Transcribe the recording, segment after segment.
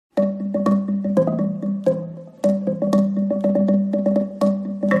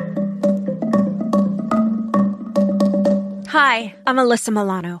Hi, I'm Alyssa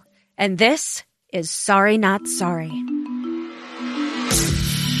Milano, and this is Sorry Not Sorry.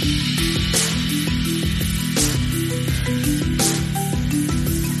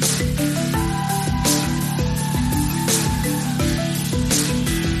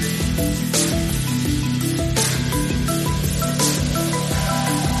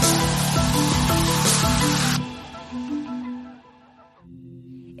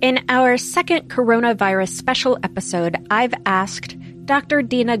 In our second coronavirus special episode, I've asked Dr.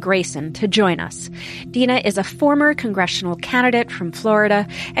 Dina Grayson to join us. Dina is a former congressional candidate from Florida,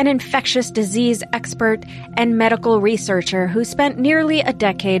 an infectious disease expert, and medical researcher who spent nearly a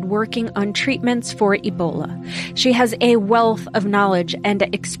decade working on treatments for Ebola. She has a wealth of knowledge and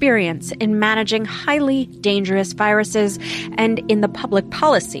experience in managing highly dangerous viruses and in the public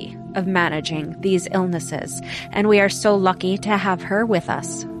policy of managing these illnesses. And we are so lucky to have her with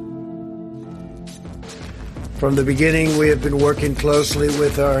us. From the beginning, we have been working closely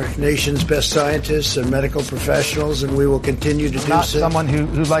with our nation's best scientists and medical professionals, and we will continue to do so. Not someone who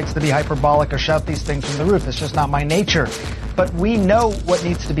likes to be hyperbolic or shout these things from the roof. It's just not my nature. But we know what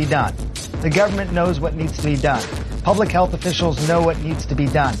needs to be done. The government knows what needs to be done. Public health officials know what needs to be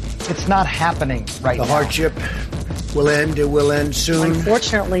done. It's not happening right now. The hardship will end. It will end soon.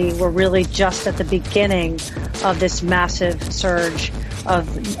 Unfortunately, we're really just at the beginning of this massive surge of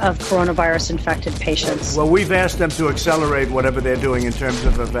coronavirus-infected patients. Well, we've asked them to accelerate whatever they're doing in terms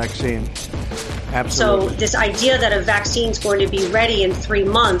of a vaccine. Absolutely. So this idea that a vaccine is going to be ready in 3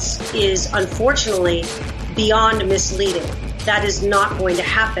 months is unfortunately beyond misleading. That is not going to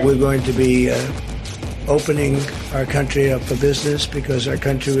happen. We're going to be opening our country up for business because our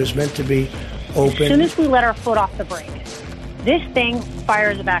country was meant to be open. As soon as we let our foot off the brake, this thing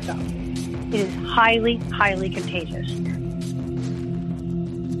fires back up. It is highly, highly contagious.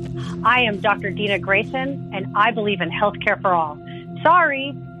 I am Dr. Dina Grayson, and I believe in healthcare for all.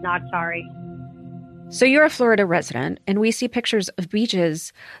 Sorry, not sorry. So you're a Florida resident, and we see pictures of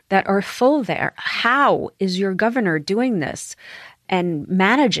beaches that are full there. How is your governor doing this and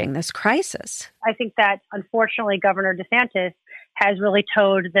managing this crisis? I think that, unfortunately, Governor DeSantis has really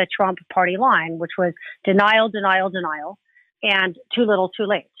towed the Trump party line, which was denial, denial, denial, and too little, too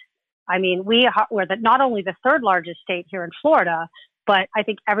late. I mean, we're not only the third largest state here in Florida, but I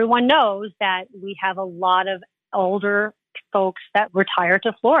think everyone knows that we have a lot of older folks that retire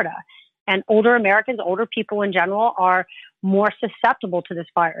to Florida. And older Americans, older people in general, are more susceptible to this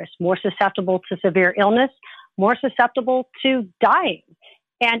virus, more susceptible to severe illness, more susceptible to dying.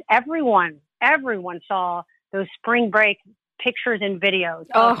 And everyone saw those spring break pictures and videos.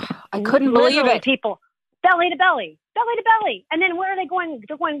 Oh, I couldn't believe it. People, belly to belly. And then where are they going?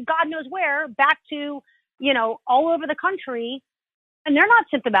 They're going God knows where, back to, all over the country. And they're not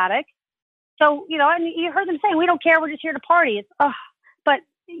symptomatic. So, and you heard them saying, we don't care, we're just here to party. But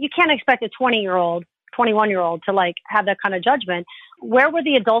you can't expect a 20-year-old, 21-year-old to have that kind of judgment. Where were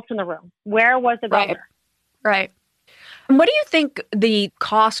the adults in the room? Where was the governor? Right. And what do you think the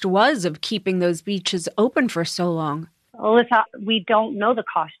cost was of keeping those beaches open for so long? Alyssa, we don't know the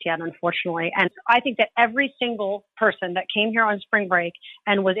cost yet, unfortunately. And I think that every single person that came here on spring break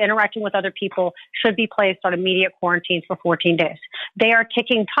and was interacting with other people should be placed on immediate quarantines for 14 days. They are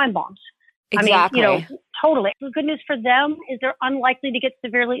ticking time bombs. Exactly. I mean, totally. The good news for them is they're unlikely to get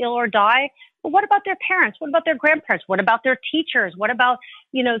severely ill or die. But what about their parents? What about their grandparents? What about their teachers? What about,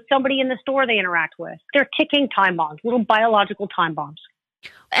 somebody in the store they interact with? They're ticking time bombs, little biological time bombs.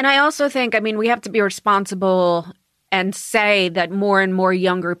 And I also think, we have to be responsible and say that more and more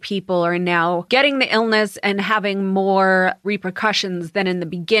younger people are now getting the illness and having more repercussions than in the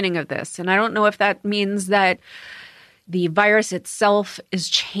beginning of this. And I don't know if that means that the virus itself is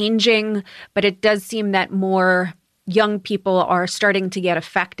changing, but it does seem that more young people are starting to get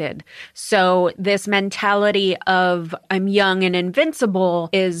affected. So this mentality of I'm young and invincible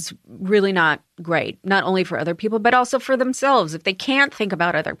is really not great, not only for other people, but also for themselves. If they can't think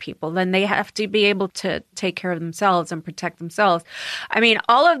about other people, then they have to be able to take care of themselves and protect themselves.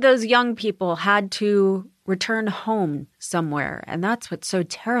 All of those young people had to return home somewhere. And that's what's so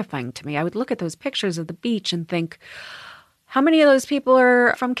terrifying to me. I would look at those pictures of the beach and think, how many of those people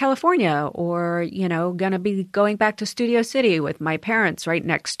are from California or, going to be going back to Studio City with my parents right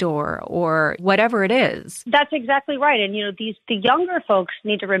next door or whatever it is? That's exactly right. And, the younger folks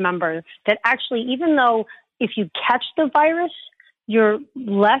need to remember that actually, even though if you catch the virus, you're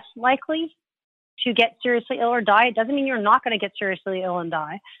less likely to get seriously ill or die, it doesn't mean you're not going to get seriously ill and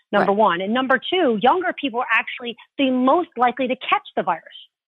die, number one. And number two, younger people are actually the most likely to catch the virus.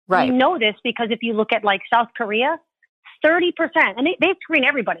 Right. We know this because if you look at South Korea, 30%, and they screen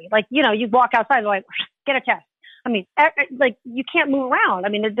everybody. You walk outside, they're like, get a test. I mean, like you can't move around. I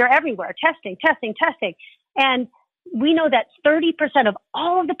mean, they're everywhere. Testing. And we know that 30% of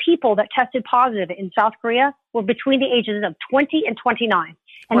all of the people that tested positive in South Korea were between the ages of 20 and 29.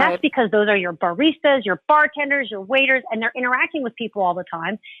 And Right. that's because those are your baristas, your bartenders, your waiters, and they're interacting with people all the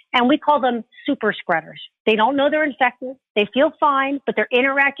time. And we call them super spreaders. They don't know they're infected. They feel fine, but they're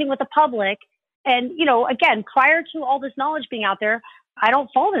interacting with the public. And, again, prior to all this knowledge being out there, I don't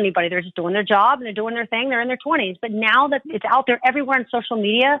fault anybody. They're just doing their job and they're doing their thing. They're in their 20s. But now that it's out there everywhere on social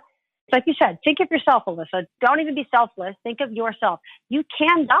media, like you said, think of yourself, Alyssa. Don't even be selfless. Think of yourself. You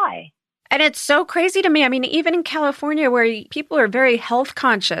can die. And it's so crazy to me. I mean, even in California, where people are very health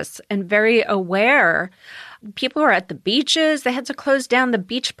conscious and very aware, people are at the beaches. They had to close down the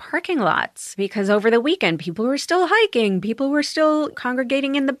beach parking lots because over the weekend, people were still hiking. People were still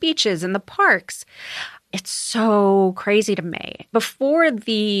congregating in the beaches and the parks. It's so crazy to me. Before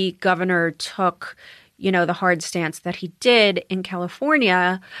the governor took the hard stance that he did in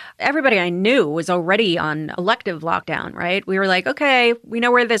California, everybody I knew was already on elective lockdown, right? We were like, okay, we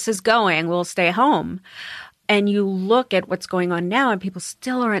know where this is going. We'll stay home. And you look at what's going on now and people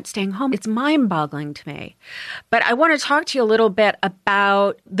still aren't staying home. It's mind-boggling to me. But I want to talk to you a little bit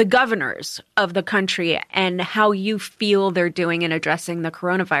about the governors of the country and how you feel they're doing in addressing the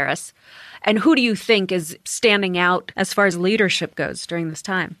coronavirus. And who do you think is standing out as far as leadership goes during this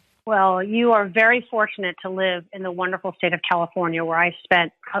time? Well, you are very fortunate to live in the wonderful state of California, where I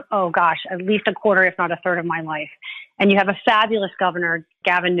spent, at least a quarter, if not a third of my life. And you have a fabulous governor,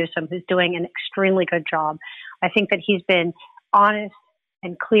 Gavin Newsom, who's doing an extremely good job. I think that he's been honest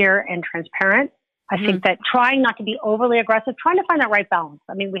and clear and transparent. I think that trying not to be overly aggressive, trying to find that right balance.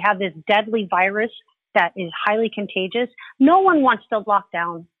 I mean, we have this deadly virus that is highly contagious. No one wants to lock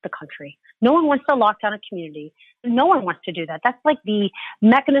down the country. No one wants to lock down a community. No one wants to do that. That's like the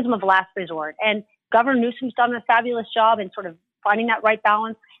mechanism of last resort. And Governor Newsom's done a fabulous job in sort of finding that right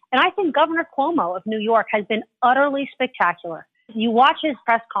balance. And I think Governor Cuomo of New York has been utterly spectacular. You watch his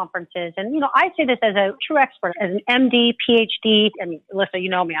press conferences, and, I say this as a true expert, as an MD, PhD. I mean, Alyssa, you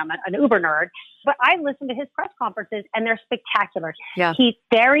know me, I'm an uber nerd. But I listen to his press conferences, and they're spectacular. Yeah. He's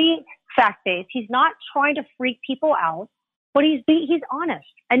very fact-based. He's not trying to freak people out, but he's honest.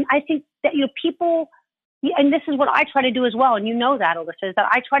 And I think that, people, and this is what I try to do as well, and you know that, Alyssa, is that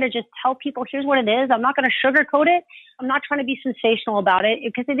I try to just tell people, here's what it is. I'm not going to sugarcoat it. I'm not trying to be sensational about it,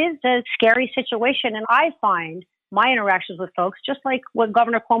 because it is a scary situation. And I find my interactions with folks, just like what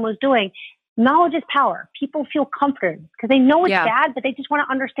Governor Cuomo is doing, knowledge is power. People feel comforted because they know it's bad, but they just want to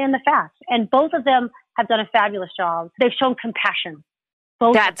understand the facts. And both of them have done a fabulous job. They've shown compassion.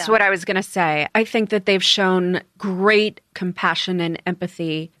 That's what I was going to say. I think that they've shown great compassion and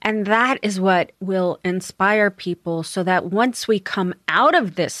empathy. And that is what will inspire people so that once we come out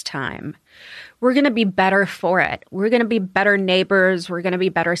of this time, we're going to be better for it. We're going to be better neighbors. We're going to be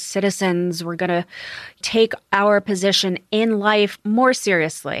better citizens. We're going to take our position in life more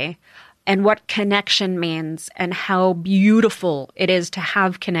seriously, and what connection means and how beautiful it is to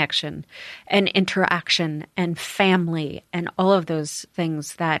have connection and interaction and family and all of those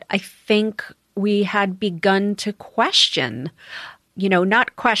things that I think we had begun to question.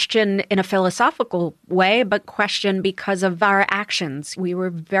 Not question in a philosophical way, but question because of our actions. We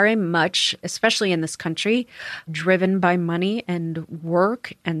were very much, especially in this country, driven by money and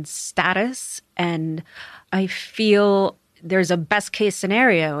work and status. And I feel there's a best case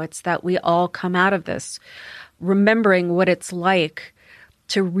scenario. It's that we all come out of this remembering what it's like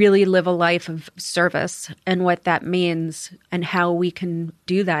to really live a life of service and what that means and how we can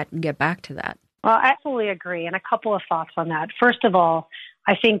do that and get back to that. Well, I absolutely agree. And a couple of thoughts on that. First of all,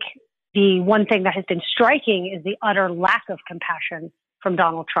 I think the one thing that has been striking is the utter lack of compassion from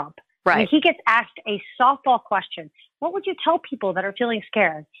Donald Trump. Right. I mean, he gets asked a softball question. What would you tell people that are feeling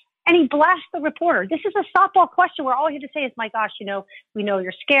scared? And he blasts the reporter. This is a softball question where all he had to say is, my gosh, we know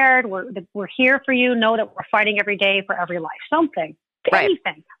you're scared. We're here for you. Know that we're fighting every day for every life. Something. Right.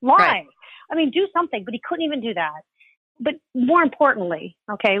 Anything. Why? Right. I mean, do something. But he couldn't even do that. But more importantly,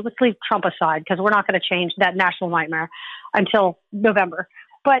 okay, let's leave Trump aside because we're not going to change that national nightmare until November.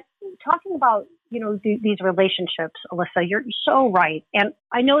 But talking about, these relationships, Alyssa, you're so right. And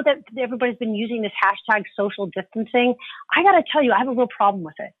I know that everybody's been using this hashtag social distancing. I got to tell you, I have a real problem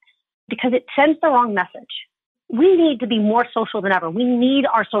with it because it sends the wrong message. We need to be more social than ever. We need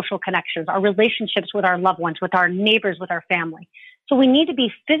our social connections, our relationships with our loved ones, with our neighbors, with our family. So we need to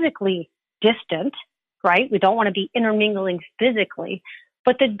be physically distant, right? We don't want to be intermingling physically.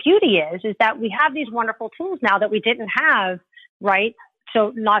 But the beauty is that we have these wonderful tools now that we didn't have, right?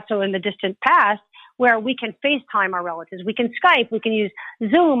 So not so in the distant past, where we can FaceTime our relatives, we can Skype, we can use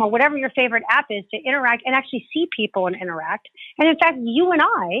Zoom or whatever your favorite app is to interact and actually see people and interact. And in fact, you and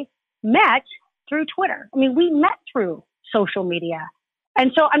I met through Twitter. I mean, we met through social media.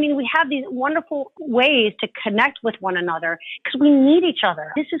 And so, I mean, we have these wonderful ways to connect with one another because we need each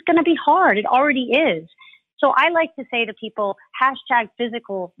other. This is going to be hard. It already is. So I like to say to people, hashtag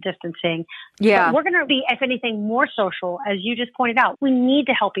physical distancing. Yeah. But we're going to be, if anything, more social, as you just pointed out. We need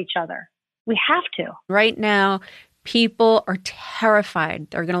to help each other. We have to. Right now, people are terrified.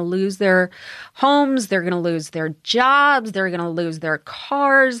 They're going to lose their homes. They're going to lose their jobs. They're going to lose their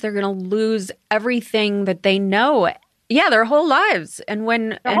cars. They're going to lose everything that they know. Yeah, their whole lives. And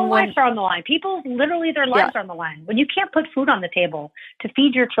when their whole lives are on the line. People, literally, their lives are on the line. When you can't put food on the table to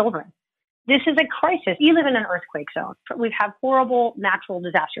feed your children, this is a crisis. You live in an earthquake zone. We have horrible natural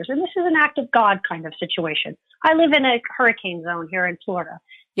disasters. And this is an act of God kind of situation. I live in a hurricane zone here in Florida.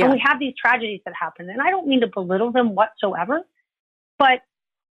 Yeah. And we have these tragedies that happen. And I don't mean to belittle them whatsoever, but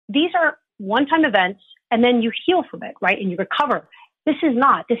these are one-time events, and then you heal from it, right? And you recover. This is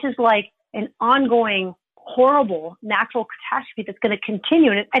not. This is like an ongoing, horrible natural catastrophe that's going to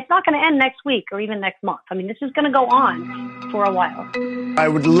continue. And it's not going to end next week or even next month. I mean, this is going to go on for a while. I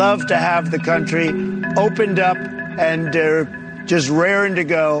would love to have the country opened up and just raring to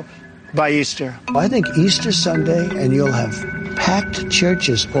go by Easter. I think Easter Sunday, and you'll have packed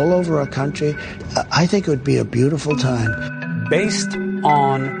churches all over our country. I think it would be a beautiful time. Based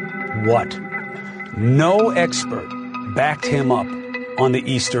on what? No expert backed him up on the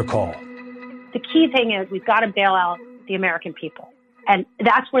Easter call. The key thing is we've got to bail out the American people. And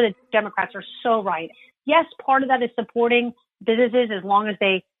that's where the Democrats are so right. Yes, part of that is supporting businesses as long as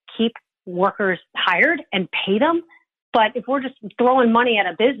they keep workers hired and pay them. But if we're just throwing money at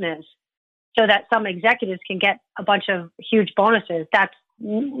a business so that some executives can get a bunch of huge bonuses, that's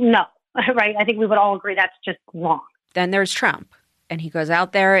no, right? I think we would all agree that's just wrong. Then there's Trump. And he goes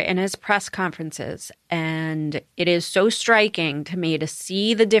out there in his press conferences, and it is so striking to me to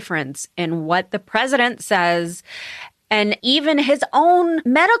see the difference in what the president says and even his own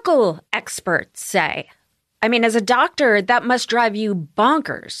medical experts say. I mean, as a doctor, that must drive you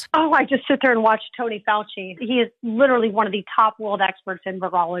bonkers. Oh, I just sit there and watch Tony Fauci. He is literally one of the top world experts in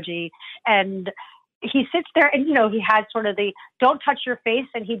virology. And he sits there and, you know, he had sort of the don't touch your face,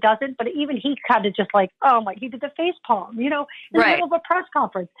 and he doesn't. But even he kind of just like, oh my, he did the face palm, you know, in the middle of a press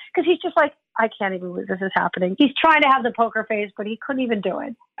conference. Because he's just like, I can't even believe this is happening. He's trying to have the poker face, but he couldn't even do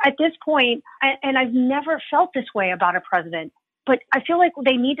it. At this point, and I've never felt this way about a president, but I feel like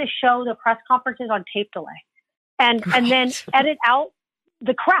they need to show the press conferences on tape delay and then edit out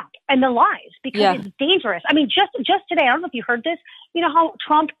the crap and the lies, because it's dangerous. I mean, just today, I don't know if you heard this. You know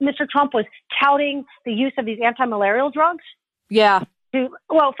how Mr. Trump was touting the use of these anti-malarial drugs? Yeah.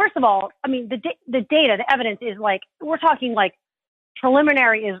 Well, first of all, I mean, the data, the evidence is like, we're talking like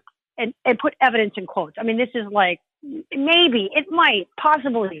preliminary is, and put evidence in quotes. I mean, this is like, maybe, it might,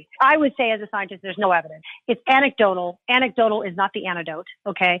 possibly. I would say as a scientist, there's no evidence. It's anecdotal. Anecdotal is not the antidote,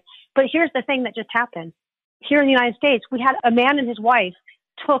 okay? But here's the thing that just happened. Here in the United States, we had a man and his wife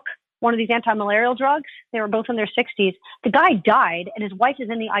took one of these anti-malarial drugs. They were both in their 60s. The guy died, and his wife is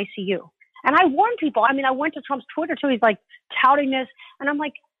in the ICU. And I warned people. I mean, I went to Trump's Twitter, too. He's like touting this. And I'm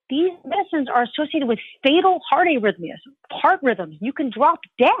like, these medicines are associated with fatal heart arrhythmias, heart rhythms. You can drop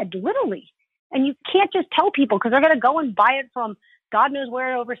dead, literally. And you can't just tell people, because they're going to go and buy it from God knows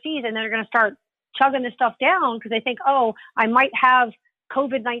where overseas, and they're going to start chugging this stuff down because they think, oh, I might have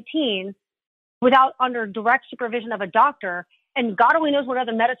COVID-19 without under direct supervision of a doctor. And God only knows what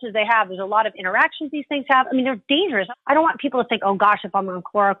other medicines they have. There's a lot of interactions these things have. I mean, they're dangerous. I don't want people to think, oh, gosh, if I'm on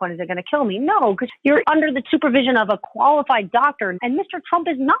chloroquine, is it going to kill me? No, because you're under the supervision of a qualified doctor. And Mr. Trump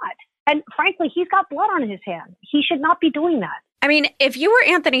is not. And frankly, he's got blood on his hands. He should not be doing that. I mean, if you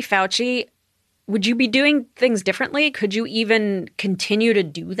were Anthony Fauci, would you be doing things differently? Could you even continue to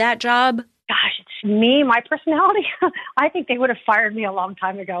do that job? Gosh, it's me, my personality. I think they would have fired me a long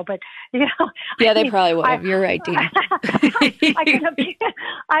time ago, but you know. Yeah, they probably would have. You're right, Dina.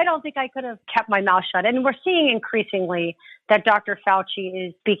 I don't think I could have kept my mouth shut. And we're seeing increasingly that Dr. Fauci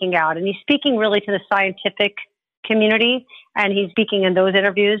is speaking out, and he's speaking really to the scientific community, and he's speaking in those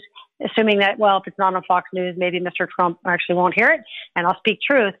interviews, assuming that, well, if it's not on Fox News, maybe Mr. Trump actually won't hear it, and I'll speak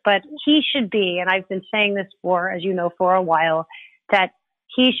truth. But he should be, and I've been saying this as you know, for a while, that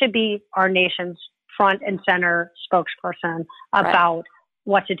he should be our nation's front and center spokesperson about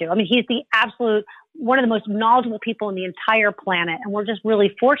what to do. I mean, he's the absolute, one of the most knowledgeable people on the entire planet. And we're just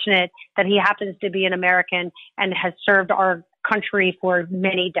really fortunate that he happens to be an American and has served our country for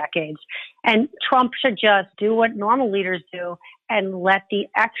many decades. And Trump should just do what normal leaders do and let the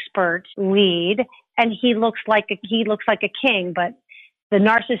experts lead. And he looks like a king, but the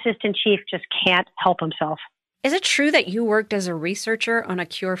narcissist in chief just can't help himself. Is it true that you worked as a researcher on a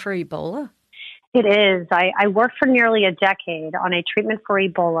cure for Ebola? It is. I worked for nearly a decade on a treatment for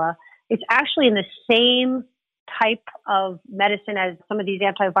Ebola. It's actually in the same type of medicine as some of these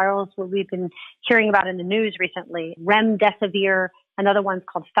antivirals that we've been hearing about in the news recently. Remdesivir, another one's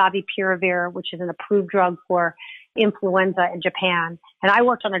called favipiravir, which is an approved drug for influenza in Japan. And I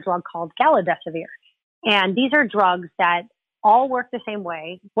worked on a drug called galidesivir. And these are drugs that all work the same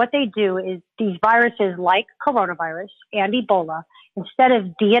way. What they do is these viruses like coronavirus and Ebola, instead of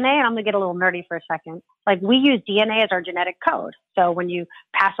DNA, and I'm going to get a little nerdy for a second, like we use DNA as our genetic code. So when you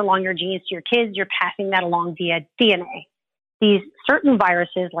pass along your genes to your kids, you're passing that along via DNA. These certain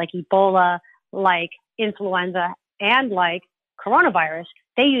viruses like Ebola, like influenza, and like coronavirus,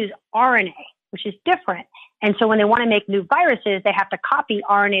 they use RNA, which is different. And so when they want to make new viruses, they have to copy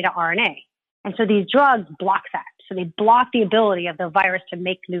RNA to RNA. And so these drugs block that. So they block the ability of the virus to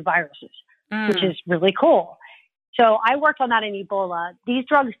make new viruses, which is really cool. So I worked on that in Ebola. These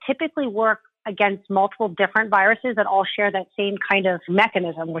drugs typically work against multiple different viruses that all share that same kind of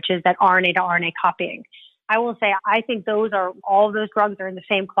mechanism, which is that RNA to RNA copying. I will say, I think all of those drugs are in the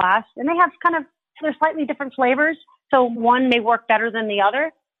same class, and they have they're slightly different flavors. So one may work better than the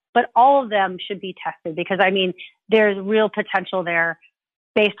other, but all of them should be tested because, there's real potential there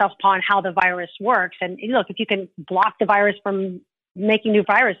based upon how the virus works. And look, if you can block the virus from making new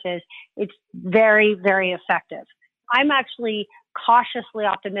viruses, it's very, very effective. I'm actually cautiously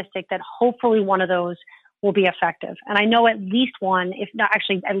optimistic that hopefully one of those will be effective. And I know at least one, if not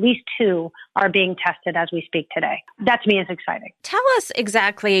actually at least two, are being tested as we speak today. That to me is exciting. Tell us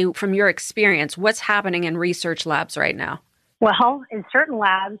exactly from your experience, what's happening in research labs right now? Well, in certain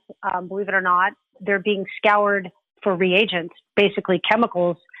labs, believe it or not, they're being scoured for reagents, basically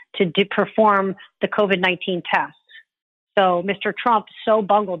chemicals, to perform the COVID-19 tests. So Mr. Trump so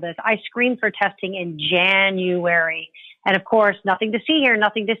bungled this. I screened for testing in January. And of course, nothing to see here,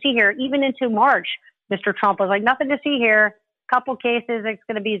 nothing to see here. Even into March, Mr. Trump was like, nothing to see here. Couple cases, it's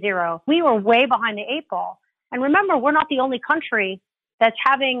going to be zero. We were way behind the eight ball. And remember, we're not the only country that's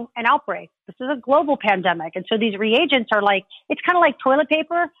having an outbreak. This is a global pandemic. And so these reagents are like, it's kind of like toilet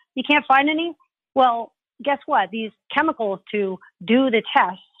paper. You can't find any. Well, guess what? These chemicals to do the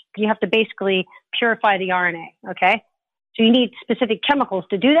tests, you have to basically purify the RNA, okay? So you need specific chemicals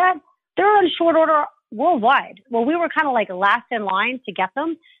to do that. They're on short order worldwide. Well, we were kind of like last in line to get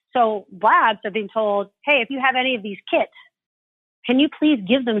them. So labs are being told, hey, if you have any of these kits, can you please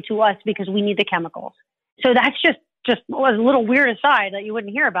give them to us because we need the chemicals? So that's just was a little weird aside that you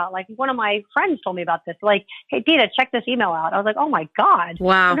wouldn't hear about. Like one of my friends told me about this. Like, hey, Dina, check this email out. I was like, oh my God.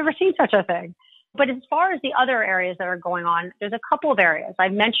 Wow. I've never seen such a thing. But as far as the other areas that are going on, there's a couple of areas. I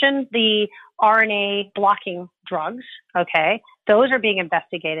mentioned the RNA blocking drugs. Okay. Those are being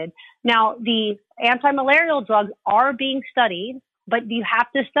investigated. Now, the anti-malarial drugs are being studied, but you have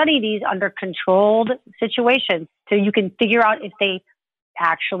to study these under controlled situations so you can figure out if they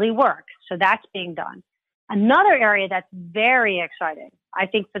actually work. So that's being done. Another area that's very exciting, I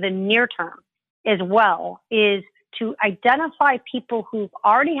think for the near term as well, is to identify people who've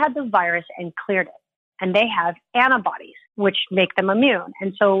already had the virus and cleared it. And they have antibodies, which make them immune.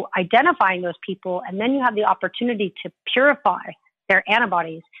 And so identifying those people, and then you have the opportunity to purify their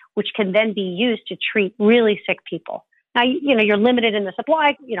antibodies, which can then be used to treat really sick people. Now, you're limited in the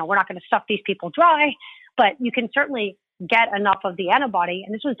supply. We're not going to stuff these people dry, but you can certainly get enough of the antibody.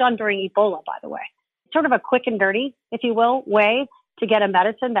 And this was done during Ebola, by the way. Sort of a quick and dirty, if you will, way to get a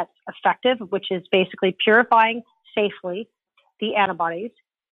medicine that's effective, which is basically purifying safely the antibodies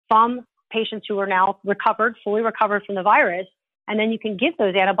from patients who are now fully recovered from the virus. And then you can give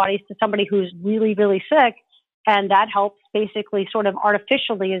those antibodies to somebody who's really, really sick. And that helps basically sort of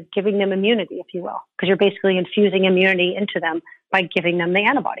artificially is giving them immunity, if you will, because you're basically infusing immunity into them by giving them the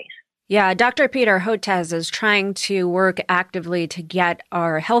antibodies. Yeah, Dr. Peter Hotez is trying to work actively to get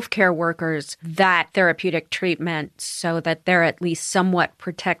our healthcare workers that therapeutic treatment so that they're at least somewhat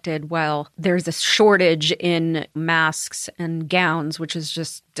protected while there's a shortage in masks and gowns, which is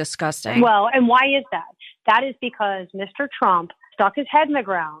just disgusting. Well, and why is that? That is because Mr. Trump stuck his head in the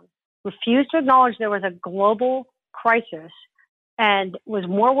ground, refused to acknowledge there was a global crisis, and was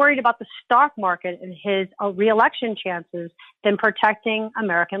more worried about the stock market and his re-election chances than protecting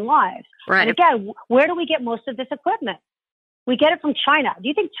American lives. Right. And again, where do we get most of this equipment? We get it from China. Do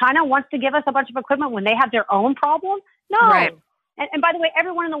you think China wants to give us a bunch of equipment when they have their own problem? No. Right. And by the way,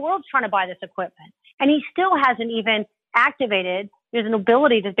 everyone in the world is trying to buy this equipment. And he still hasn't even activated. There's an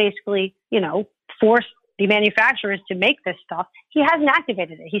ability to basically, force the manufacturers to make this stuff. He hasn't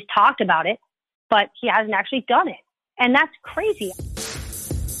activated it. He's talked about it, but he hasn't actually done it. And that's crazy.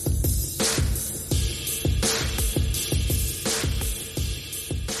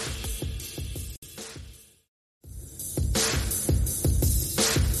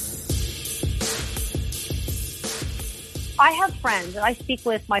 I have friends, and I speak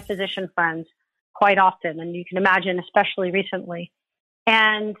with my physician friends quite often, and you can imagine, especially recently.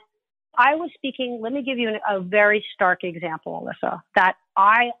 And I was speaking, let me give you a very stark example, Alyssa, that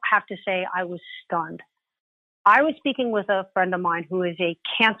I have to say I was stunned. I was speaking with a friend of mine who is a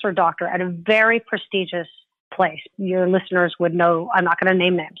cancer doctor at a very prestigious place. Your listeners would know, I'm not going to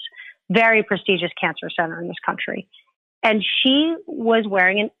name names, very prestigious cancer center in this country. And she was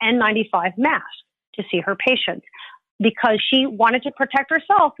wearing an N95 mask to see her patients, because she wanted to protect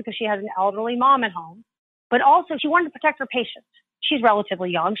herself because she has an elderly mom at home, but also she wanted to protect her patients. She's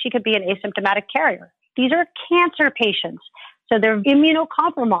relatively young. She could be an asymptomatic carrier. These are cancer patients. So they're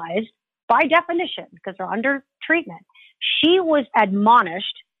immunocompromised by definition because they're under treatment. She was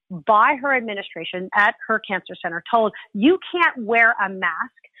admonished by her administration at her cancer center, told, you can't wear a mask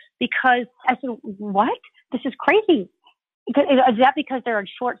because, I said, what? This is crazy. Is that because they're in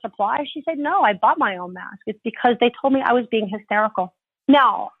short supply? She said, no, I bought my own mask. It's because they told me I was being hysterical.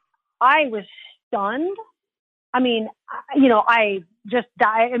 Now, I was stunned. I mean, I just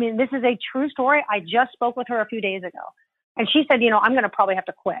died. I mean, this is a true story. I just spoke with her a few days ago. And she said, I'm going to probably have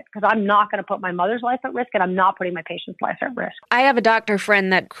to quit because I'm not going to put my mother's life at risk, and I'm not putting my patient's life at risk. I have a doctor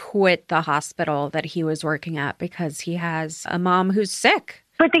friend that quit the hospital that he was working at because he has a mom who's sick.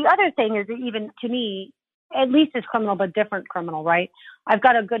 But the other thing is, even to me, at least it's criminal, but different criminal, right? I've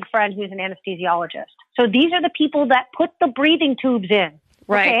got a good friend who's an anesthesiologist. So these are the people that put the breathing tubes in.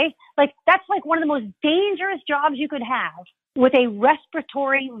 Right. Okay? Like, that's like one of the most dangerous jobs you could have with a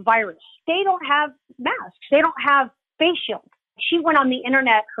respiratory virus. They don't have masks. They don't have face shields. She went on the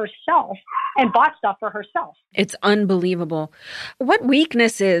internet herself and bought stuff for herself. It's unbelievable. What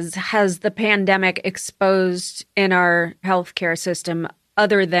weaknesses has the pandemic exposed in our healthcare system,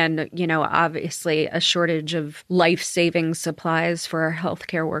 other than, obviously a shortage of life-saving supplies for our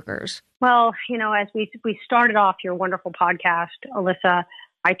healthcare workers? Well, as we started off your wonderful podcast, Alyssa,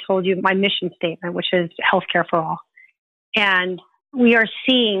 I told you my mission statement, which is healthcare for all. And we are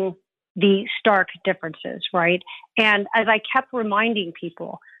seeing the stark differences, right? And as I kept reminding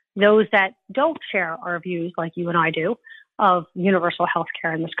people, those that don't share our views like you and I do of universal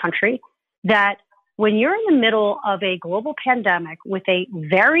healthcare in this country, that when you're in the middle of a global pandemic with a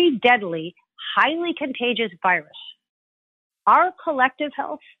very deadly, highly contagious virus, our collective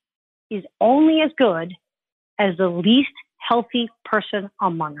health is only as good as the least healthy person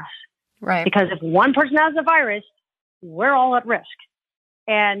among us. Right. Because if one person has the virus, we're all at risk.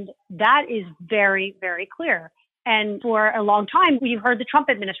 And that is very, very clear. And for a long time, we've heard the Trump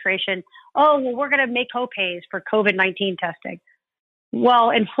administration, we're going to make copays for COVID-19 testing. Well,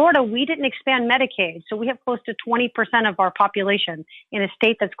 in Florida, we didn't expand Medicaid. So we have close to 20% of our population in a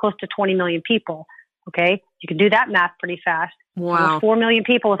state that's close to 20 million people. Okay. You can do that math pretty fast. Wow. 4 million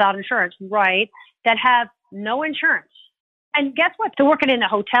people without insurance, right? That have no insurance. And guess what? They're working in the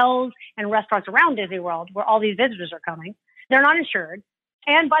hotels and restaurants around Disney World where all these visitors are coming. They're not insured.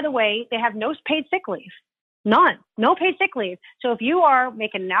 And by the way, they have no paid sick leave. None. No paid sick leave. So if you are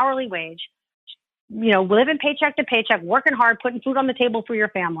making an hourly wage, living paycheck to paycheck, working hard, putting food on the table for your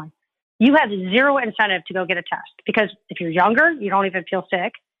family, you have zero incentive to go get a test. Because if you're younger, you don't even feel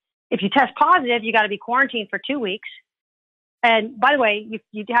sick. If you test positive, you got to be quarantined for 2 weeks. And by the way,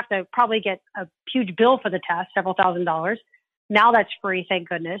 you have to probably get a huge bill for the test, several $1,000s. Now that's free, thank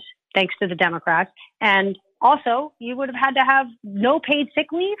goodness, thanks to the Democrats. And also, you would have had to have no paid sick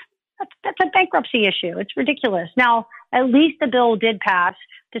leave. That's a bankruptcy issue. It's ridiculous. Now, at least the bill did pass.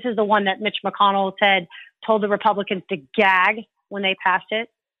 This is the one that Mitch McConnell told the Republicans to gag when they passed it.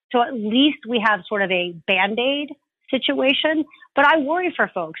 So at least we have sort of a Band-Aid situation. But I worry for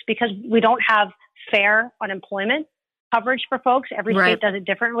folks because we don't have fair unemployment coverage for folks. Every Right. state does it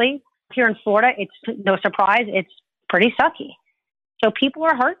differently. Here in Florida, it's no surprise. It's pretty sucky. So people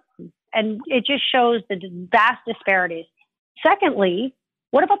are hurt, and it just shows the vast disparities. Secondly,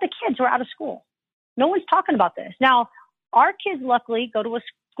 what about the kids who are out of school? No one's talking about this. Now, our kids luckily go to a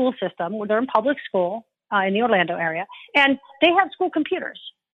school system where they're in public school in the Orlando area, and they have school computers.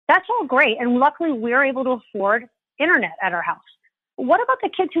 That's all great. And luckily, we're able to afford internet at our house. What about the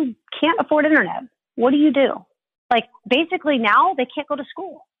kids who can't afford internet? What do you do? Like, basically now they can't go to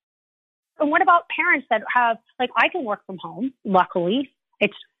school. And what about parents that have, I can work from home, luckily.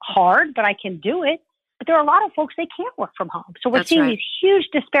 It's hard, but I can do it. But there are a lot of folks, they can't work from home. So we're That's seeing right. these huge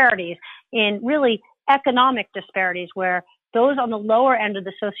disparities in really economic disparities where those on the lower end of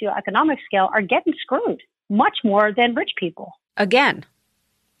the socioeconomic scale are getting screwed much more than rich people. Again,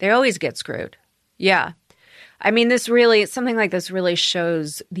 they always get screwed. Yeah. I mean, something like this really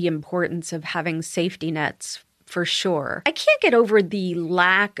shows the importance of having safety nets for sure. I can't get over the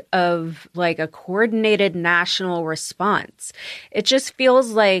lack of like a coordinated national response. It just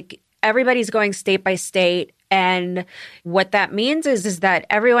feels like everybody's going state by state. And what that means is that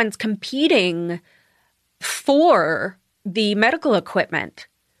everyone's competing for the medical equipment,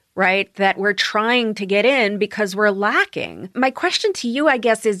 right, that we're trying to get in because we're lacking. My question to you, I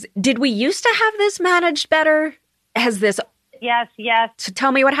guess, is did we used to have this managed better? Has this? Yes. So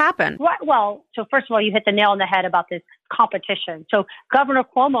tell me what happened. Well, so first of all, you hit the nail on the head about this competition. So Governor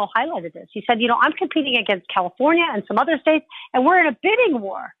Cuomo highlighted this. He said, I'm competing against California and some other states, and we're in a bidding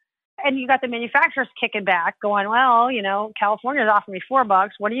war. And you got the manufacturers kicking back, going, well, California's offering me $4.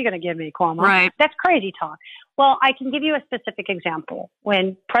 What are you going to give me, Cuomo? Right. That's crazy talk. Well, I can give you a specific example.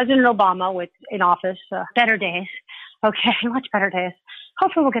 When President Obama was in office, better days, much better days.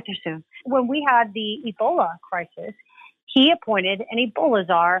 Hopefully we'll get there soon. When we had the Ebola crisis, he appointed an Ebola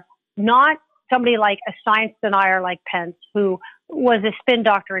czar, not somebody like a science denier like Pence, who was a spin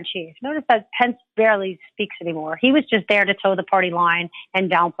doctor in chief. Notice that Pence barely speaks anymore. He was just there to toe the party line and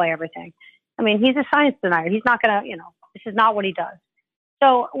downplay everything. I mean, he's a science denier. He's not going to, this is not what he does.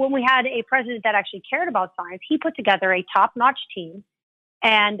 So when we had a president that actually cared about science, he put together a top-notch team,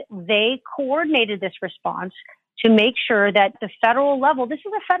 and they coordinated this response to make sure that the federal level, this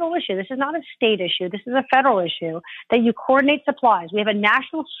is a federal issue. This is not a state issue. This is a federal issue, that you coordinate supplies. We have a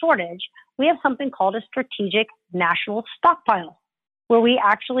national shortage. We have something called a strategic national stockpile, where we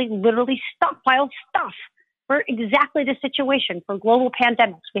actually literally stockpile stuff for exactly the situation for global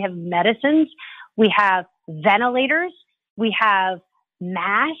pandemics. We have medicines. We have ventilators. We have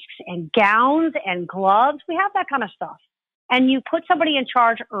masks and gowns and gloves. We have that kind of stuff. And you put somebody in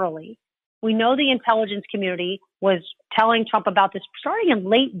charge early. We know the intelligence community was telling Trump about this starting in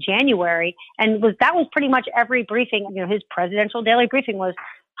late January, and that was pretty much every briefing. His presidential daily briefing was,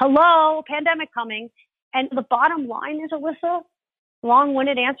 hello, pandemic coming. And the bottom line is, Alyssa,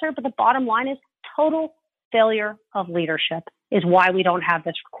 long-winded answer, but the bottom line is total failure of leadership is why we don't have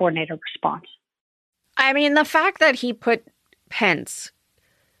this coordinated response. I mean, the fact that he put Pence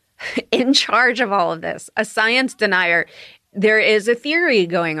in charge of all of this, a science denier, there is a theory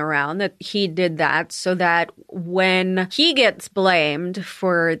going around that he did that so that when he gets blamed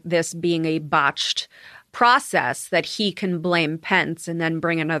for this being a botched process, that he can blame Pence and then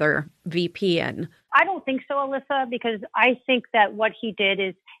bring another VP in. I don't think so, Alyssa, because I think that what he did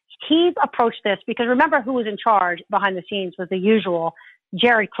is he approached this because remember who was in charge behind the scenes was the usual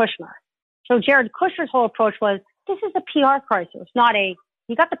Jared Kushner. So Jared Kushner's whole approach was, this is a PR crisis, not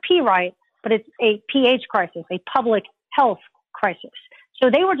you got the P right, but it's a PH crisis, a public health crisis. So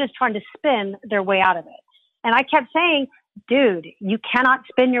they were just trying to spin their way out of it. And I kept saying, dude, you cannot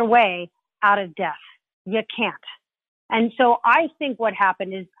spin your way out of death. You can't. And so I think what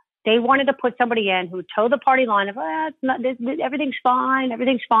happened is they wanted to put somebody in who towed the party line of, everything's fine,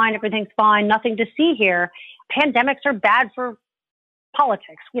 nothing to see here. Pandemics are bad for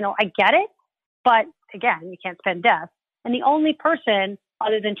politics. I get it. But again, you can't spend death. And the only person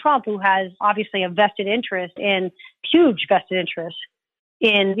other than Trump who has obviously a huge vested interest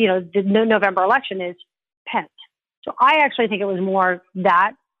in, the November election is Pence. So I actually think it was more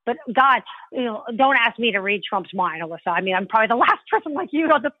that. But God, don't ask me to read Trump's mind, Alyssa. I mean, I'm probably the last person like you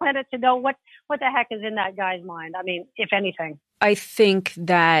on the planet to know what the heck is in that guy's mind. I mean, if anything. I think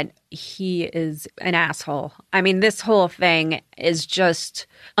that he is an asshole. I mean, this whole thing is just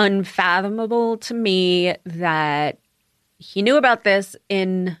unfathomable to me that he knew about this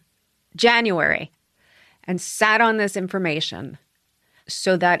in January and sat on this information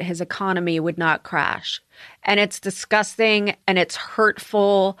so that his economy would not crash. And it's disgusting and it's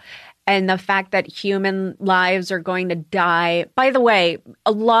hurtful. And the fact that human lives are going to die. By the way,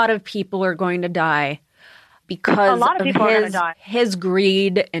 a lot of people are going to die because of his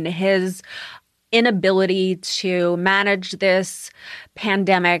greed and his inability to manage this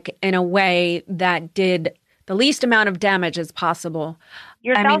pandemic in a way that did the least amount of damage as possible.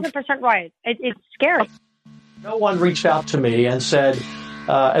 You're 1,000% right. It's scary. No one reached out to me and said,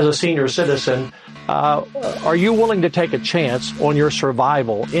 as a senior citizen, are you willing to take a chance on your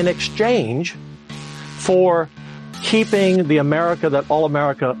survival in exchange for keeping the America that all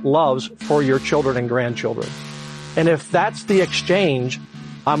America loves for your children and grandchildren? And if that's the exchange,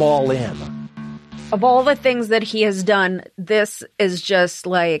 I'm all in. Of all the things that he has done, this is just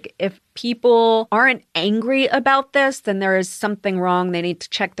like, if people aren't angry about this, then there is something wrong. They need to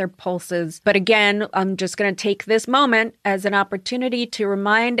check their pulses. But again, I'm just going to take this moment as an opportunity to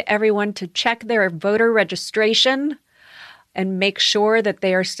remind everyone to check their voter registration and make sure that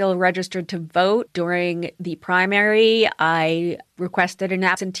they are still registered to vote. During the primary, I requested an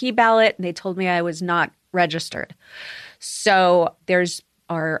absentee ballot and they told me I was not registered. So there's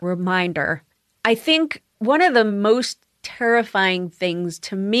our reminder. I think one of the most terrifying things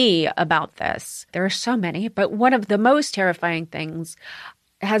to me about this, there are so many, but one of the most terrifying things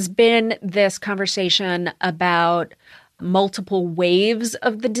has been this conversation about multiple waves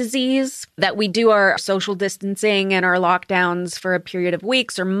of the disease, that we do our social distancing and our lockdowns for a period of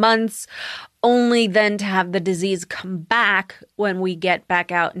weeks or months, only then to have the disease come back when we get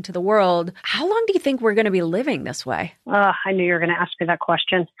back out into the world. How long do you think we're going to be living this way? I knew you were going to ask me that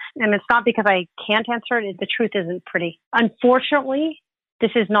question. And it's not because I can't answer it. The truth isn't pretty. Unfortunately,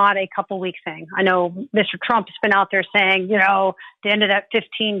 this is not a couple week thing. I know Mr. Trump has been out there saying, the end of that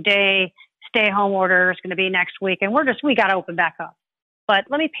 15-day stay-home order is going to be next week, and we got to open back up. But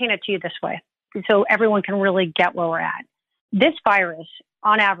let me paint it to you this way so everyone can really get where we're at. This virus,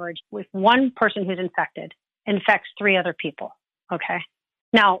 on average, with one person who's infected, infects 3 other people, okay?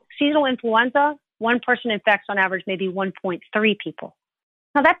 Now, seasonal influenza, one person infects on average maybe 1.3 people.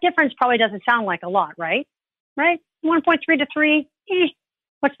 Now, that difference probably doesn't sound like a lot, right? Right? 1.3 to 3,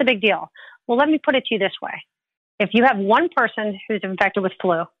 what's the big deal? Well, let me put it to you this way. If you have one person who's infected with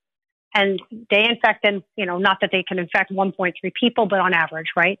flu, and they infect them, not that they can infect 1.3 people, but on average,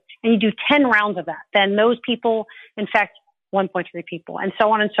 right? And you do 10 rounds of that, then those people infect 1.3 people, and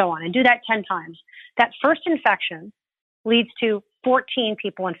so on, and do that 10 times. That first infection leads to 14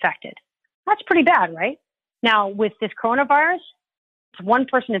 people infected. That's pretty bad, right? Now, with this coronavirus, one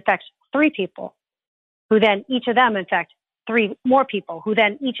person infects 3 people, who then each of them infect 3 more people, who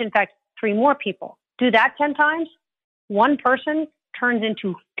then each infect 3 more people. Do that 10 times, one person turns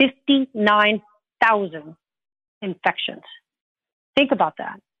into 59,000 infections. Think about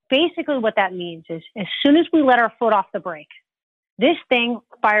that. Basically what that means is as soon as we let our foot off the brake, this thing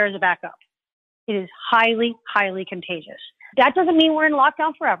fires back up. It is highly, highly contagious. That doesn't mean we're in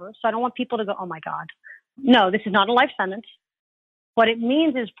lockdown forever, so I don't want people to go, oh my God. No, this is not a life sentence. What it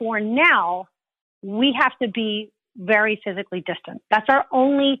means is for now, we have to be very physically distant. That's our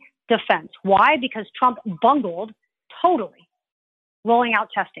only defense. Why? Because Trump bungled totally rolling out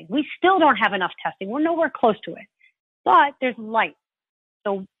testing. We still don't have enough testing. We're nowhere close to it, but there's light.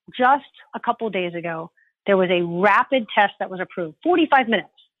 So just a couple of days ago, there was a rapid test that was approved, 45 minutes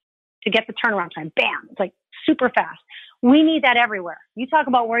to get the turnaround time. Bam. It's like super fast. We need that everywhere. You talk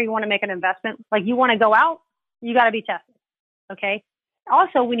about where you want to make an investment. Like you want to go out, you got to be tested. Okay.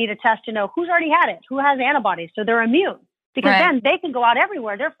 Also, we need a test to know who's already had it, who has antibodies, so they're immune. Because then they can go out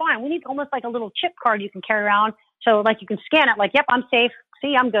everywhere. They're fine. We need almost like a little chip card you can carry around. So like you can scan it like, yep, I'm safe.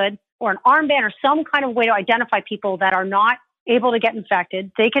 See, I'm good. Or an armband or some kind of way to identify people that are not able to get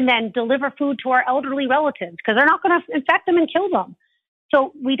infected. They can then deliver food to our elderly relatives because they're not going to infect them and kill them.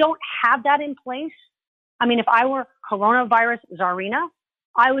 So we don't have that in place. I mean, if I were coronavirus czarina,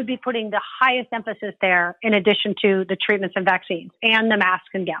 I would be putting the highest emphasis there in addition to the treatments and vaccines and the masks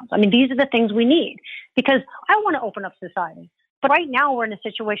and gowns. I mean, these are the things we need because I want to open up society. But right now we're in a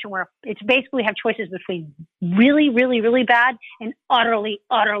situation where it's basically have choices between really, really, really bad and utterly,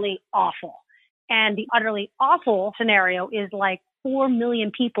 utterly awful. And the utterly awful scenario is like 4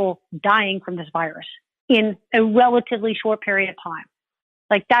 million people dying from this virus in a relatively short period of time.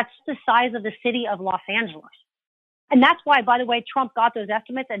 Like that's the size of the city of Los Angeles. And that's why, by the way, Trump got those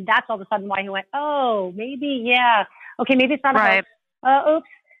estimates. And that's all of a sudden why he went, oh, maybe, yeah. Okay, maybe it's not a hoax. Oops.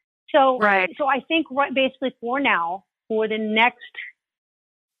 So I think basically for now, for the next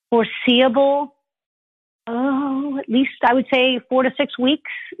foreseeable, at least I would say 4 to 6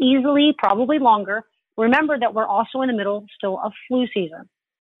 weeks, easily, probably longer. Remember that we're also in the middle still of flu season.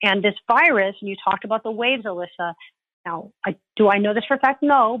 And this virus, you talked about the waves, Alyssa. Now, do I know this for a fact?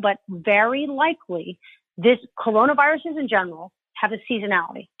 No, but very likely this coronaviruses in general have a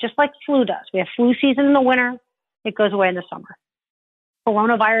seasonality, just like flu does. We have flu season in the winter. It goes away in the summer.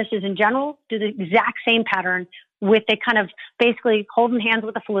 Coronaviruses in general do the exact same pattern with they kind of basically holding hands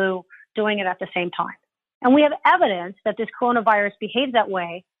with the flu, doing it at the same time. And we have evidence that this coronavirus behaves that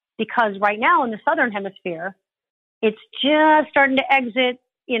way because right now in the southern hemisphere, it's just starting to exit,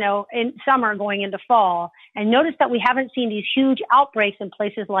 in summer going into fall. And notice that we haven't seen these huge outbreaks in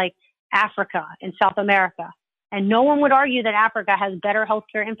places like Africa and South America. And no one would argue that Africa has better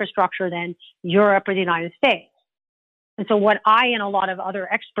healthcare infrastructure than Europe or the United States. And so what I and a lot of other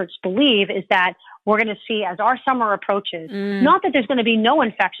experts believe is that we're going to see as our summer approaches, not that there's going to be no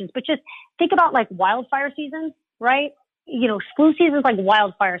infections, but just think about like wildfire seasons, right? You know, flu season is like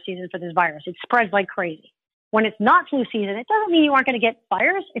wildfire season for this virus. It spreads like crazy. When it's not flu season, it doesn't mean you aren't going to get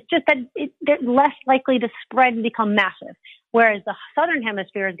fires. It's just that they're less likely to spread and become massive. Whereas the southern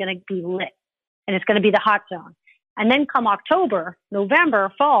hemisphere is going to be lit and it's going to be the hot zone. And then come October,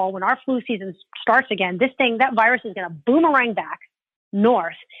 November, fall, when our flu season starts again, that virus is going to boomerang back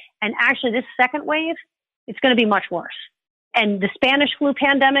north. And actually this second wave, it's going to be much worse. And the Spanish flu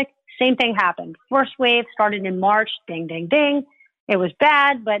pandemic, same thing happened. First wave started in March, ding, ding, ding. It was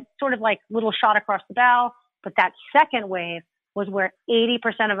bad, but sort of like little shot across the bow. But that second wave was where 80%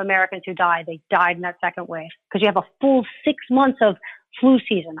 of Americans who died, they died in that second wave. Because you have a full 6 months of flu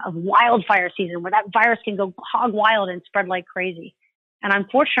season, of wildfire season, where that virus can go hog wild and spread like crazy. And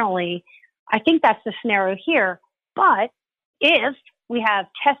unfortunately, I think that's the scenario here. But if we have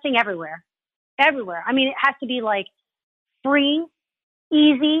testing everywhere, I mean, it has to be like free,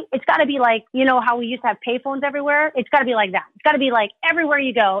 easy. It's got to be like, you know, how we used to have payphones everywhere. It's got to be like that. It's got to be like everywhere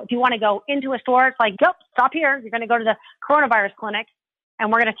you go. If you want to go into a store, it's like, yep, stop here. You're going to go to the coronavirus clinic and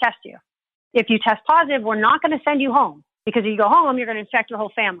we're going to test you. If you test positive, we're not going to send you home because if you go home, you're going to infect your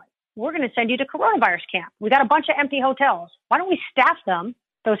whole family. We're going to send you to coronavirus camp. We got a bunch of empty hotels. Why don't we staff them?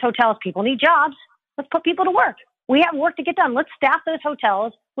 Those hotels, people need jobs. Let's put people to work. We have work to get done. Let's staff those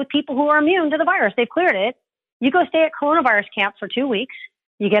hotels with people who are immune to the virus. They've cleared it. You go stay at coronavirus camp for 2 weeks.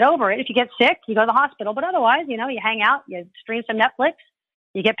 You get over it. If you get sick, you go to the hospital. But otherwise, you know, you hang out, you stream some Netflix,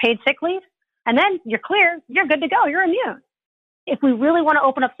 you get paid sick leave, and then you're clear. You're good to go. You're immune. If we really want to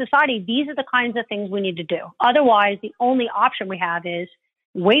open up society, these are the kinds of things we need to do. Otherwise, the only option we have is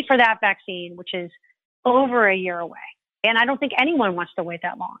wait for that vaccine, which is over a year away. And I don't think anyone wants to wait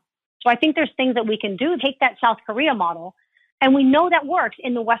that long. So I think there's things that we can do. Take that South Korea model. And we know that works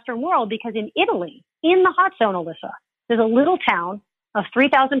in the Western world because in Italy, in the hot zone, Alyssa, there's a little town of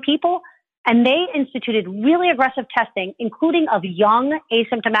 3,000 people, and they instituted really aggressive testing, including of young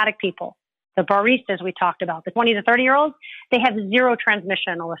asymptomatic people. The baristas we talked about, the 20 to 30-year-olds, they have zero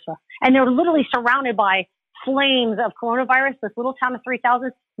transmission, Alyssa. And they're literally surrounded by flames of coronavirus. This little town of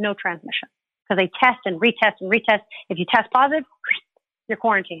 3,000, no transmission. Because they test and retest and retest. If you test positive, you're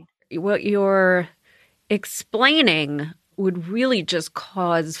quarantined. What you're explaining would really just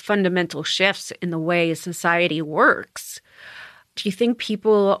cause fundamental shifts in the way society works. Do you think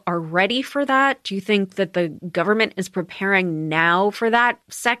people are ready for that? Do you think that the government is preparing now for that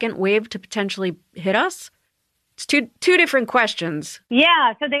second wave to potentially hit us? It's two different questions.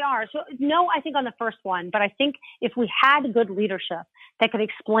 Yeah, so they are. So no, I think on the first one, but I think if we had good leadership that could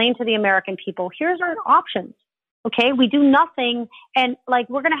explain to the American people, here's our options. Okay, we do nothing and like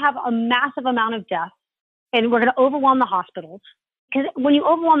we're going to have a massive amount of deaths and we're going to overwhelm the hospitals. Because when you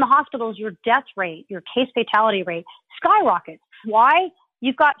overwhelm the hospitals, your death rate, your case fatality rate skyrockets. Why?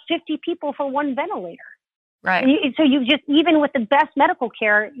 You've got 50 people for one ventilator. Right. So you just, even with the best medical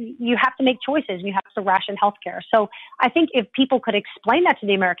care, you have to make choices. You have to ration healthcare. So I think if people could explain that to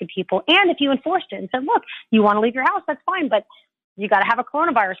the American people, and if you enforced it and said, look, you want to leave your house, that's fine, but you got to have a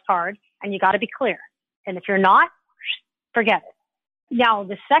coronavirus card and you got to be clear. And if you're not, forget it. Now,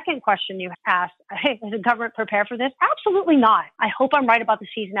 the second question you asked, hey, is the government prepared for this? Absolutely not. I hope I'm right about the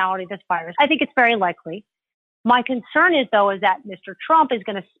seasonality of this virus. I think it's very likely. My concern is, though, is that Mr. Trump is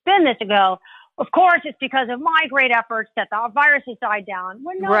going to spin this and go, of course, it's because of my great efforts that the virus has died down.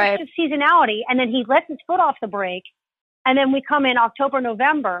 Well, no, right. It's just seasonality. And then he lets his foot off the brake. And then we come in October,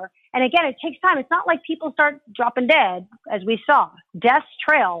 November. And again, it takes time. It's not like people start dropping dead, as we saw. Deaths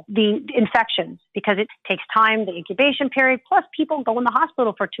trail the infections because it takes time, the incubation period, plus people go in the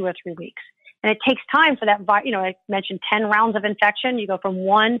hospital for 2 or 3 weeks. And it takes time for that, you know, I mentioned 10 rounds of infection. You go from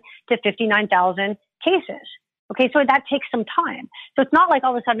 1 to 59,000 cases. Okay, so that takes some time. So it's not like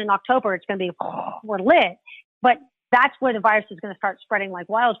all of a sudden in October it's going to be, we're lit. But that's where the virus is going to start spreading like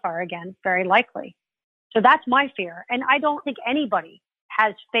wildfire again, very likely. So that's my fear. And I don't think anybody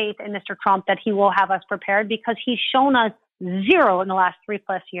has faith in Mr. Trump that he will have us prepared because he's shown us zero in the last 3+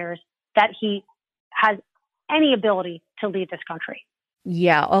 years that he has any ability to lead this country.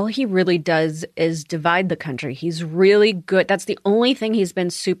 Yeah, all he really does is divide the country. He's really good. That's the only thing he's been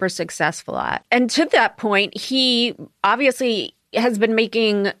super successful at. And to that point, he obviously has been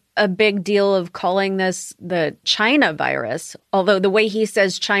making a big deal of calling this the China virus, although the way he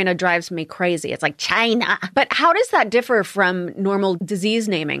says China drives me crazy. It's like China. But how does that differ from normal disease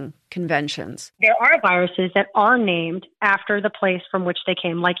naming conventions? There are viruses that are named after the place from which they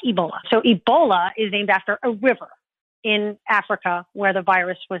came, like Ebola. So Ebola is named after a river in Africa where the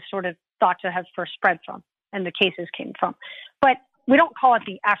virus was sort of thought to have first spread from. and the cases came from. But we don't call it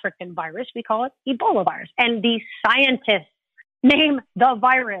the African virus. We call it Ebola virus. And the scientists name the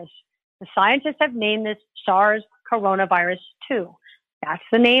virus. The scientists have named this SARS coronavirus 2. That's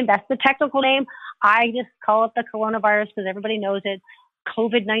the name. That's the technical name. I just call it the coronavirus because everybody knows it.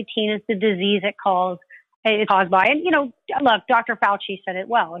 COVID-19 is the disease it's caused by. And, look, Dr. Fauci said it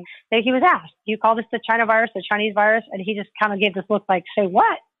well. And he was asked, do you call this the China virus, the Chinese virus? And he just kind of gave this look like, say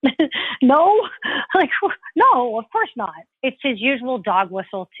what? No, no, of course not. It's his usual dog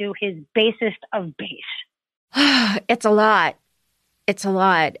whistle to his basest of base. It's a lot. It's a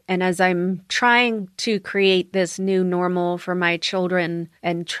lot. And as I'm trying to create this new normal for my children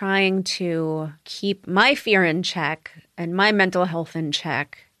and trying to keep my fear in check and my mental health in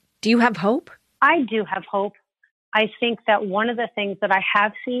check, do you have hope? I do have hope. I think that one of the things that I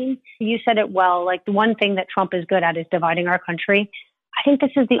have seen, you said it well, like the one thing that Trump is good at is dividing our country. I think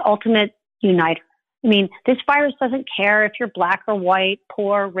this is the ultimate uniter. I mean, this virus doesn't care if you're black or white,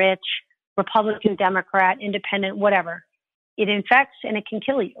 poor, rich, Republican, Democrat, independent, whatever. It infects and it can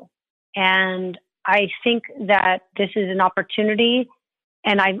kill you. And I think that this is an opportunity,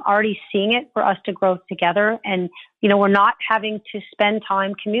 and I'm already seeing it, for us to grow together. And, we're not having to spend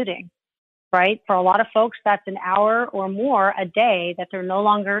time commuting, right? For a lot of folks, that's an hour or more a day that they're no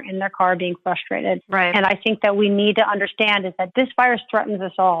longer in their car being frustrated. Right. And I think that we need to understand is that this virus threatens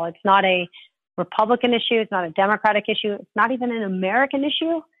us all. It's not a Republican issue. It's not a Democratic issue. It's not even an American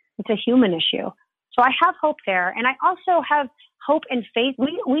issue. It's a human issue. So I have hope there. And I also have hope and faith.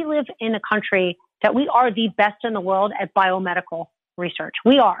 We live in a country that we are the best in the world at biomedical research.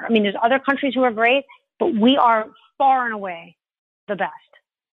 We are. I mean, there's other countries who are great, but we are far and away the best.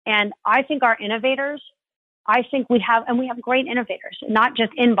 And I think our innovators, we have great innovators, not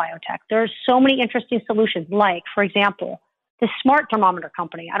just in biotech. There's so many interesting solutions, like, for example, the smart thermometer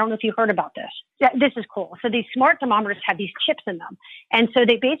company. I don't know if you heard about this. This is cool. So these smart thermometers have these chips in them. And so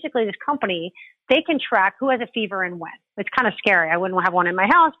this company, they can track who has a fever and when. It's kind of scary. I wouldn't have one in my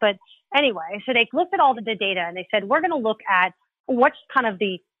house. But anyway, so they looked at all the data and they said, we're going to look at what's kind of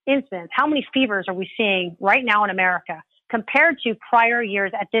the incidence. How many fevers are we seeing right now in America compared to prior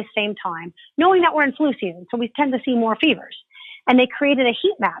years at this same time, knowing that we're in flu season. So we tend to see more fevers. And they created a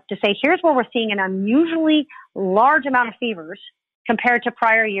heat map to say, here's where we're seeing an unusually large amount of fevers compared to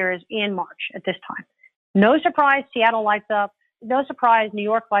prior years in March at this time. No surprise, Seattle lights up. No surprise, New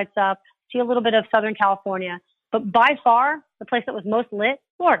York lights up. See a little bit of Southern California. But by far, the place that was most lit,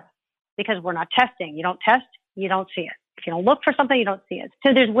 Florida, because we're not testing. You don't test, you don't see it. If you don't look for something, you don't see it.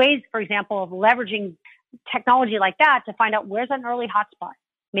 So there's ways, for example, of leveraging technology like that to find out where's an early hotspot.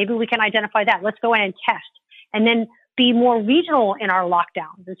 Maybe we can identify that. Let's go in and test. And then be more regional in our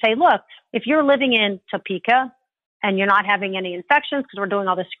lockdowns and say, look, if you're living in Topeka and you're not having any infections because we're doing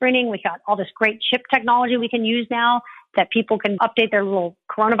all this screening, we got all this great chip technology we can use now that people can update their little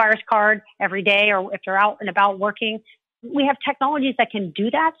coronavirus card every day, or if they're out and about working. We have technologies that can do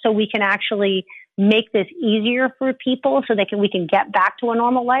that, so we can actually make this easier for people so we can get back to a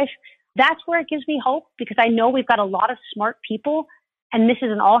normal life. That's where it gives me hope, because I know we've got a lot of smart people, and this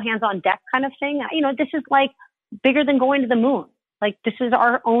is an all hands on deck kind of thing. This is like bigger than going to the moon. Like, this is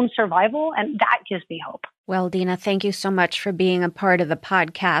our own survival, and that gives me hope. Well, Dina, thank you so much for being a part of the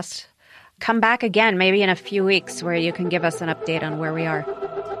podcast. Come back again, maybe in a few weeks, where you can give us an update on where we are.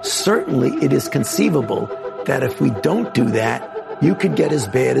 Certainly, it is conceivable that if we don't do that, you could get as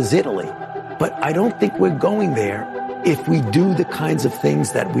bad as Italy. But I don't think we're going there if we do the kinds of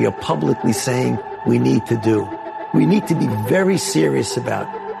things that we are publicly saying we need to do. We need to be very serious about,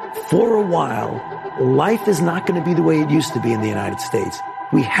 for a while, life is not going to be the way it used to be in the United States.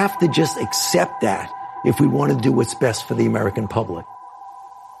 We have to just accept that if we want to do what's best for the American public.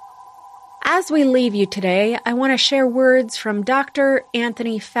 As we leave you today, I want to share words from Dr.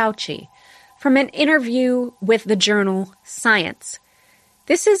 Anthony Fauci from an interview with the journal Science.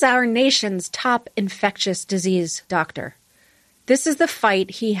 This is our nation's top infectious disease doctor. This is the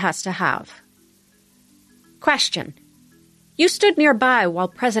fight he has to have. Question. You stood nearby while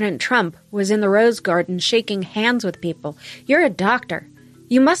President Trump was in the Rose Garden shaking hands with people. You're a doctor.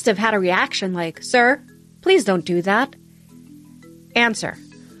 You must have had a reaction like, "Sir, please don't do that." Answer.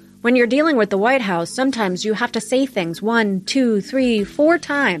 When you're dealing with the White House, sometimes you have to say things 1, 2, 3, 4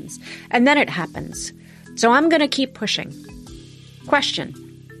 times, and then it happens. So I'm going to keep pushing. Question.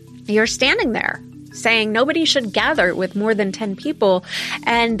 You're standing there saying nobody should gather with more than 10 people,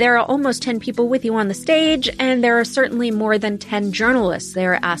 and there are almost 10 people with you on the stage, and there are certainly more than 10 journalists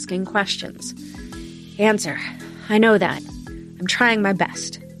there asking questions. Answer. I know that. I'm trying my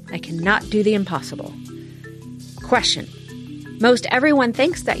best. I cannot do the impossible. Question. Most everyone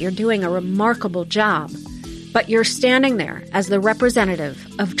thinks that you're doing a remarkable job. But you're standing there as the representative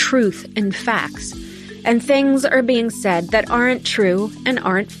of truth and facts, and things are being said that aren't true and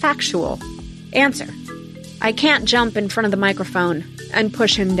aren't factual. Answer. I can't jump in front of the microphone and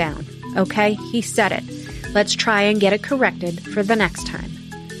push him down, okay? He said it. Let's try and get it corrected for the next time.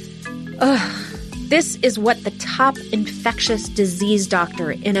 Ugh. This is what the top infectious disease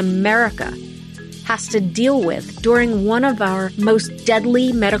doctor in America has to deal with during one of our most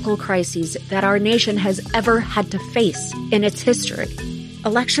deadly medical crises that our nation has ever had to face in its history.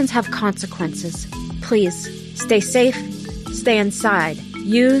 Elections have consequences. Please, stay safe, stay inside.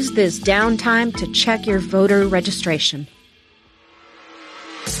 Use this downtime to check your voter registration.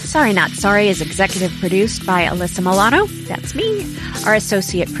 Sorry Not Sorry is executive produced by Alyssa Milano. That's me. Our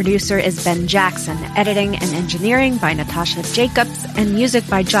associate producer is Ben Jackson. Editing and engineering by Natasha Jacobs. And music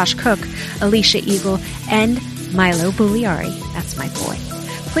by Josh Cook, Alicia Eagle, and Milo Bugliari. That's my boy.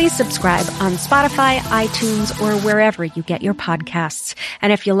 Please subscribe on Spotify, iTunes, or wherever you get your podcasts.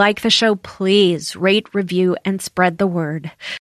 And if you like the show, please rate, review, and spread the word.